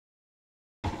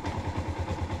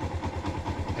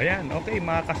Ayan, okay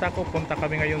mga kasako, punta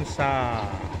kami ngayon sa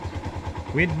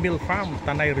Windmill Farm,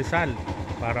 Tanay Rizal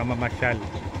para mamasyal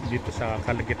dito sa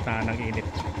kalagitnaan ng init.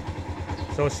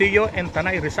 So see you in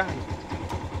Tanay Rizal.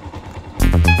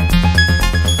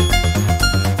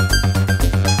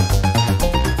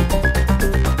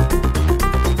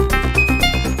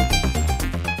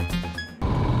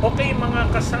 Okay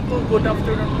mga kasako, good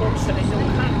afternoon po sa inyong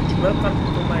lahat. Welcome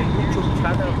to my YouTube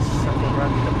channel,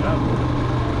 Sakuragi-D'Vlog.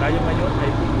 Tayo ngayon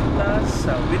ay pupunta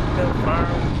sa Windmill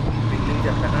Farm, Pililla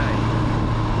Tanay.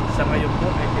 Sa ngayon po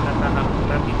ay tinatahak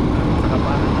natin ang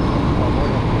kahabaan ng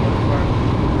Windmill Farm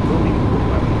going to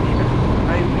Barangay of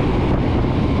Halayhayin.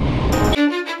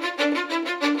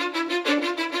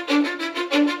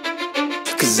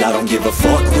 Cause I don't give a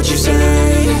fuck what you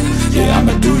say. Yeah,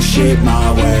 I'ma do shit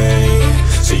my way.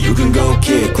 So you can go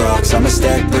kick rocks, I'ma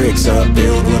stack bricks up,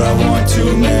 build what I want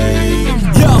to make.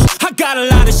 Yo, I got a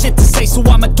lot of shit to say, so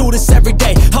I'ma do this every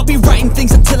day. I'll be writing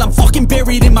things until I'm fucking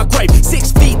buried in my grave.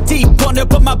 6 feet deep under,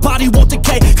 but my body won't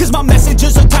decay. Cause my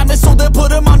messages are timeless, so they'll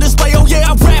put them on display. Oh yeah,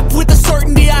 I rap with a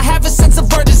certainty, I have a sense of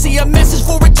urgency. A message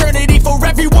for eternity, for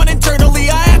everyone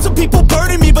internally. I had some people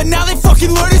burning me, but now they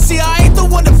fucking learn to see I ain't the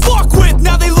one to fuck with,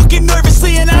 now they looking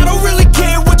nervously. And I don't really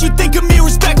care what you think of me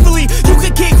respectfully. You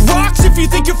can kick rocks if you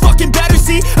think you're fucking better,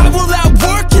 see I will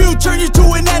outwork you, turn you to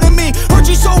an enemy. Hurt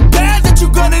you so bad that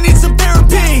you're gonna need some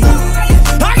therapy.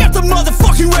 I got the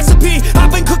motherfucking recipe, I've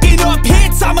been cooking up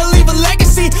hits, I'ma leave a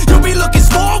legacy. You'll be looking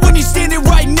small when you're standing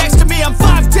right next to me. I'm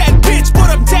 5'10", bitch, but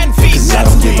I'm 10 feet next to me. I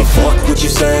don't give a fuck what you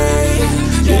say.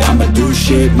 Yeah, I'ma do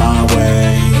shit my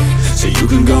way. So you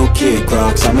can go kick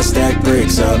rocks, I'ma stack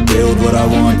bricks up, build what I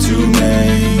want to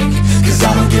make. Cause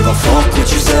I don't give a fuck what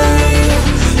you say.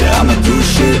 Yeah, I'ma do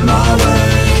shit my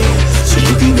way. So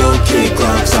you can go kick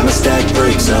rocks, I'ma stack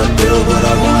bricks up, build what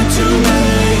I want to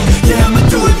make. Yeah, I'ma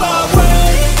do it my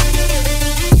way.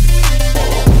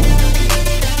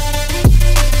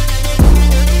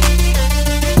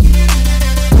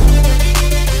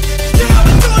 Yeah,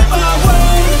 I'ma do it my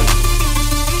way.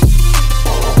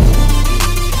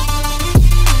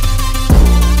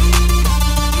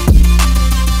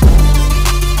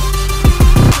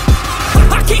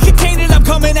 I can't contain it, I'm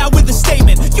coming out with a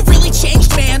statement. You really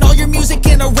changed, man, all your music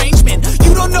and arrangement.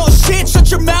 You don't know shit, shut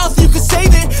your mouth, you can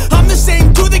save it. I'm the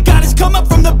same dude that got his come up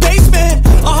from the basement.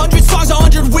 100 songs,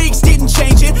 100 weeks, didn't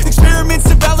change it. Experiments,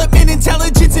 development,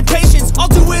 intelligence, and patience.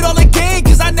 I'll do it all again,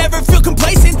 cause I never feel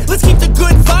complacent. Let's keep the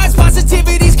good vibes,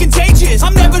 positivity's contagious.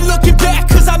 I'm never looking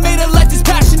back, cause I made a life that's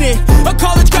passionate. A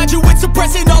college graduate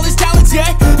suppressing all his talents,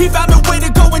 yeah. He found a way to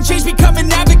go and change, become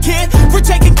an advocate. For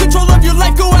taking control of your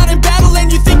life, go out and battle. And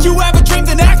you think you have a dream,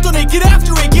 then act on it. Get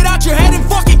after it, get out your head and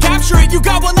fucking capture it. You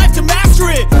got one life to master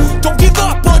it. Don't give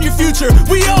up on your future,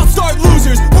 we all start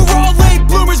losers. We're all late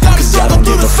bloomers, gotta struggle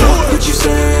through the sewer. What you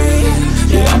say,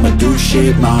 yeah, I'ma do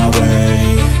shit my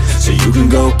way. So you can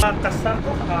go.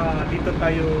 Kasako, dito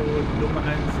tayo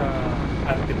dumaan sa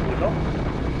Antipolo.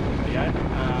 Ayan,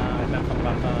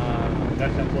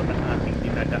 napakaganda po ng ating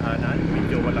dinadaanan.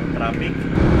 Medyo walang traffic.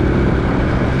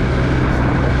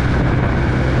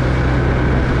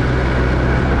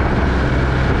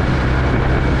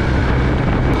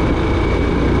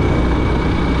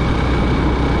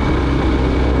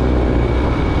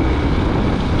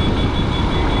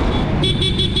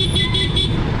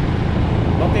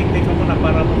 Okay, tingnan mo na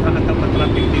para makahatap ng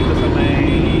traffic dito sa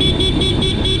may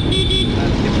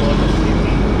Antipolo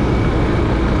City.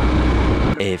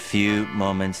 A few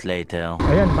moments later.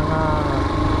 Ayan mga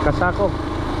kasako,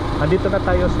 nandito na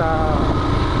tayo sa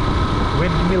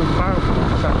Windmill Farm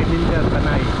sa Pililla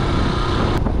Tanay.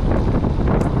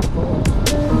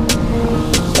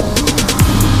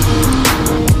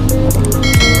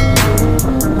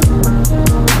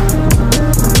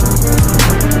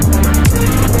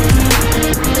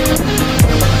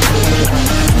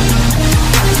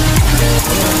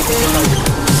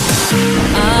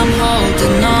 I'm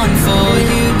holding on for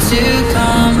you to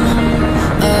come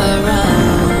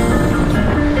around.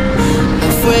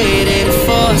 I've waited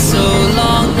for so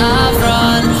long, I've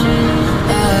run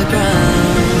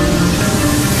aground.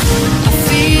 I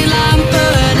feel I'm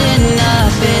burning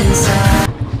up inside.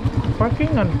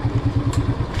 Parkingan.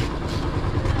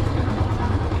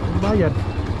 Bayad.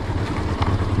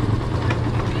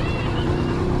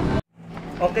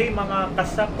 Okay mga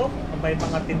kasako, may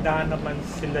mga tindahan naman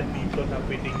sila dito na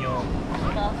pwede nyo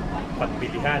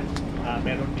pagbilihan.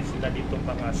 Meron din sila dito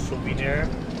mga souvenir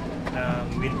ng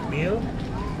windmill.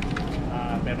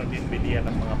 Meron din bilihan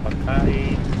ng mga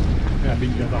pagkain.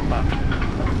 Iba pa.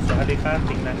 So halika,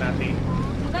 tingnan natin.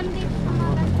 Maganda yung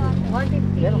mga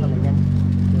 150. Meron kami yan.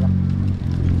 Diba?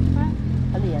 Ha?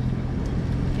 Ano yan?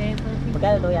 Okay, 150.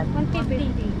 Magkano to yan?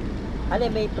 150. Ano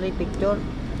may free picture?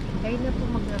 Kayo na po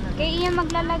maglalagay. Kaya iyan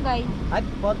maglalagay. Ay,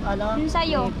 pot, ano? Yung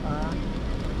sa'yo.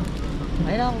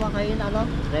 Ayun ako, makain, ano?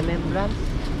 Remembrance.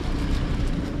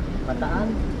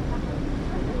 Bataan.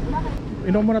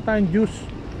 Inom muna tayong juice.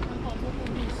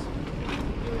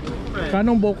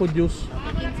 Kanong boko juice?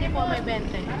 15 po, may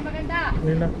 20. Maganda.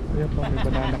 Ayun na, ayan po, may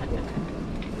banana ko.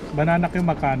 Banana ko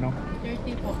yung magkano?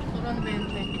 30 po, turon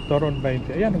 20. Turon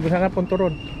 20. Ayan, gusto na pong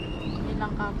turon.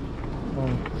 Ilang cup?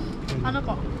 Oh. Ano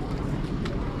po?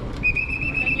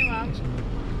 Can you ma'am?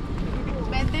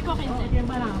 20 po, 15.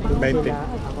 20.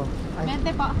 Ako. Ay,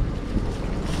 20 po.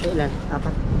 ilan?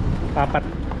 Apat. Apat.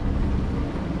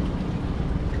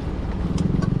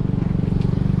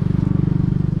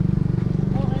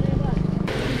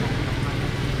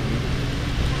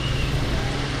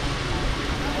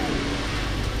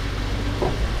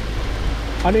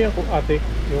 Ano yung ate?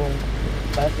 Yung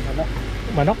Balas sa manok.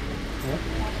 manok?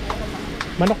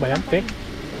 Manok ba yan, te?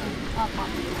 Opo.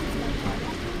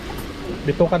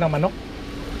 Bito ka ng manok?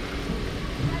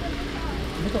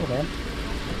 Dito ko ba yan?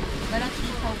 Balat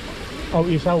isaw po. Oh,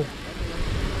 isaw.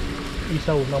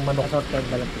 Isaw ng manok. Assorted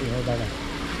balat. Ihaw balat.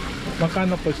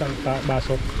 Magkano po isang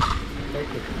baso?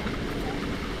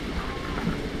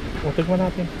 30. O, tignan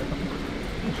natin.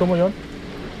 Gusto mo yun?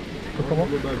 Gusto mo?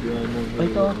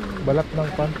 Ito. Balat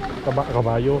ng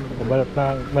kabayo. Balat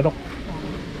ng manok.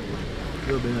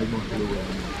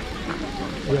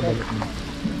 Ayan, balat mo.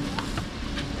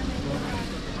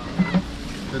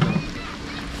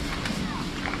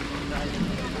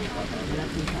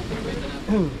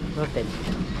 Rotten.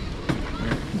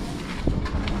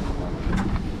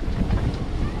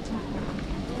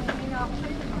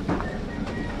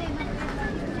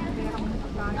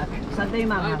 Saan tayo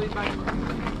mga?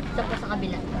 Isa po sa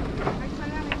kabila.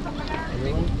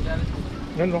 Ayun.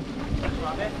 Yan no?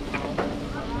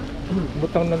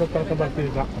 Butang na lutang sa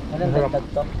bantiga. Anong dagdag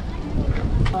to?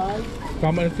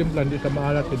 Tama yung timpla, hindi sa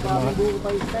maalat. Hindi mahal.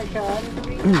 Bubay station.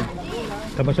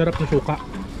 Sa masarap ng suka.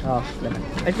 Oh,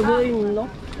 ay tubuin no?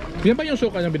 Yan ba yung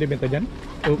suka na binibenta dyan?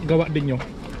 O gawa din nyo?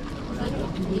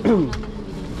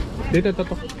 Dito ito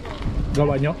to.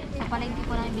 Gawa nyo? Sa palengke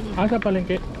po namin binili. Ah, sa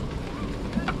palengke.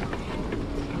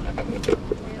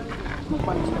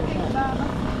 Mupan station.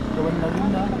 Gawan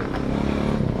Laguna.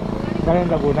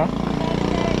 Parang Laguna?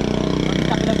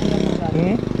 Mabitak Laguna po sa.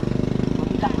 Hmm?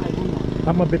 Mabitak Laguna.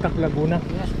 Ah, Mabitak Laguna.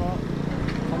 Yes po.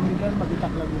 San Miguel,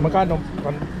 Mabitak Laguna. Magkano?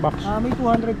 One box? May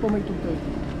 200 po, may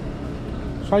 230.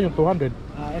 Saan yung 200?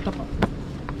 Ito po.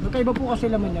 Magkaiba po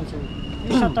kasi laman yan, sir.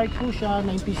 Yung sa tart po siya,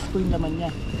 9 pieces po yung laman niya.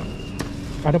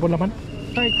 Ano po laman?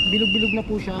 Tart, bilog-bilog na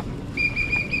po siya.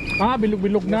 Ah,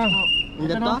 bilog-bilog na.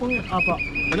 Ito na po. Apo.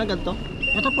 Ano ganito?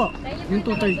 Ito po, yung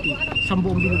 230.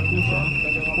 Sambuong bilog po siya.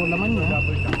 Ito po laman niya.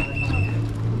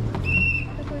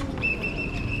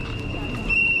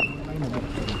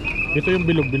 Ito yung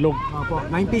bilog-bilog. Apo,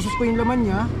 9 pieces po yung laman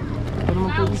niya. Ito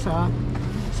naman po isa,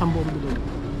 sambuong bilog.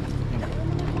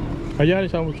 Kaya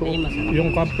yung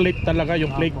complete talaga,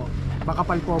 yung flake. Apo.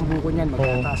 Bakapal po ang buko niyan,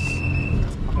 magkatas.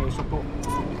 Pakeso po.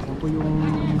 Yan po yung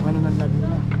ano ng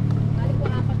Laguna.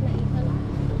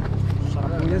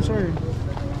 Sarap po yan, sir.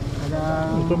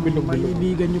 Ito bilog-bilog.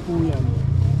 Maibigan nyo po yan.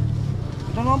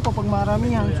 Ito naman po, pag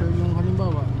maramihan, sir, yung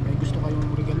halimbawa, may gusto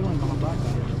kayong regaluhan, mga bata,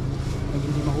 pag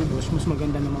hindi maubos, mas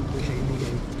maganda naman po siya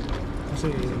ibigay.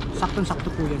 Kasi saktong-sakto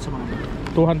po yan sa mga bata.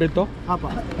 200 to? Apa.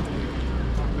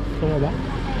 Ito mo ba?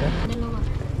 Eh?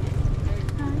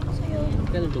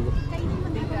 Kailan dugo?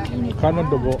 Kanong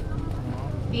dugo?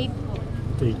 8 po.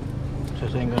 8.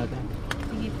 Sasayang gata.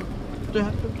 Sige po.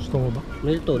 Gusto mo ba?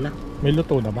 May luto na. May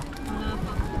luto na ba?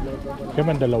 Kaya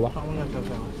man dalawa.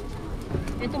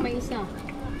 Ito may isa.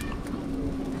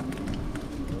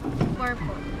 4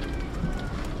 po.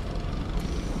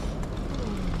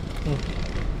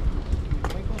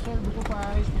 Okay po, sir, buko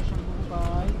pie, special buko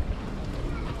pie.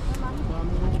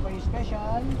 Maraming buko pie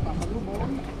special,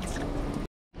 pamalubong.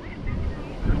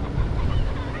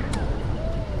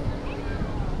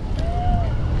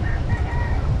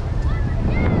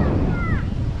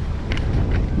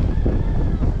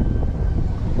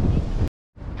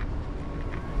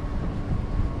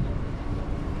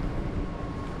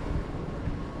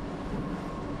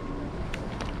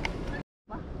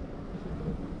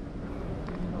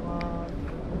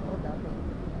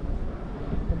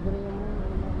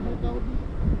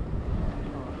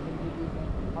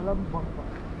 Alambang pa.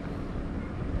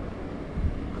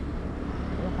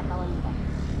 Yung katawan pa.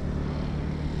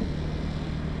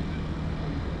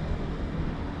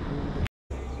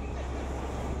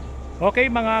 Okay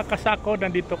mga kasako,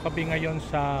 nandito kami ngayon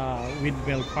sa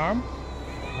Windmill Farm.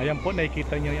 Ayan po,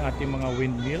 nakikita nyo yung ating mga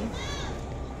windmill.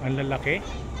 Ang lalaki.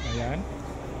 Ayan.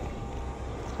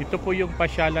 Ito po yung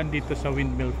pasyalan dito sa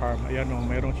Windmill Farm. Ayan o,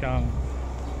 merong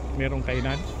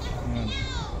kainan. Ayan.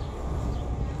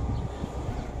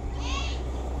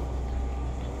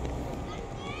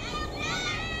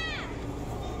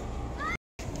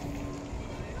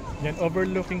 Yan,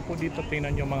 overlooking po dito.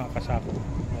 Tingnan nyo mga kasako.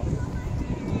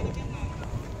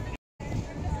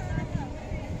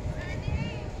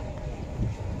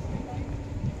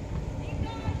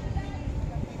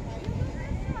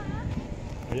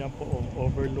 Ayan po,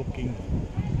 overlooking.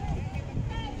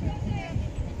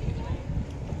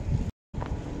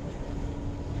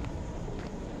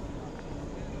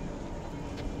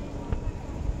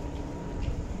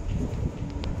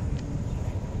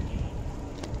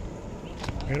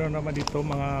 Meron naman dito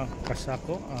mga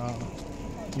kasako,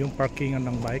 yung parkingan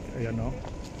ng bike. Ayan o.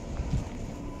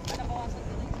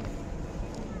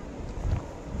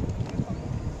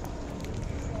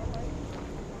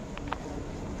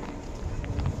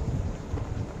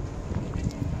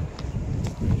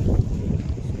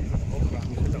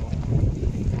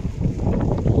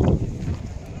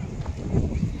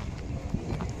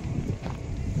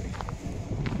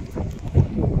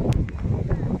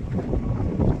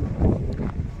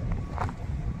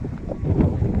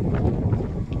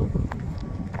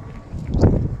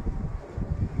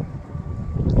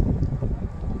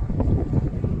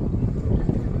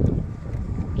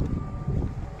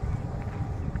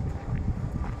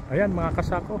 Ayan mga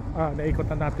kasako,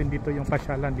 naikot na natin dito yung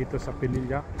pasyalan dito sa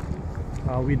Pililla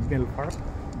Windmill Farm.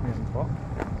 Ayan po.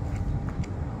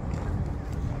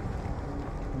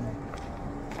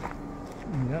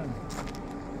 Ayan.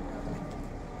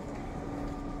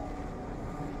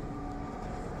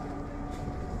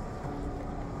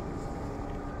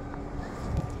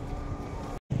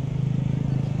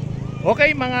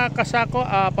 Okay mga kasako,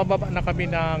 pababa na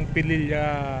kami ng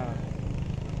Pililla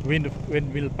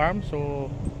Windmill Farm.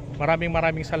 So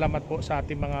maraming salamat po sa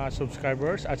ating mga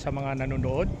subscribers at sa mga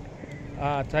nanonood.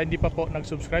 At sa hindi pa po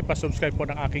nag-subscribe, pa-subscribe po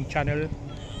ng aking channel,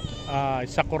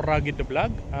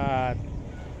 Sakuragi-D'Vlog, at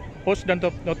post the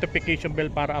notification bell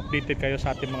para updated kayo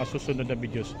sa ating mga susunod na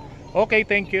videos. Okay,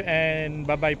 thank you and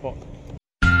bye bye po.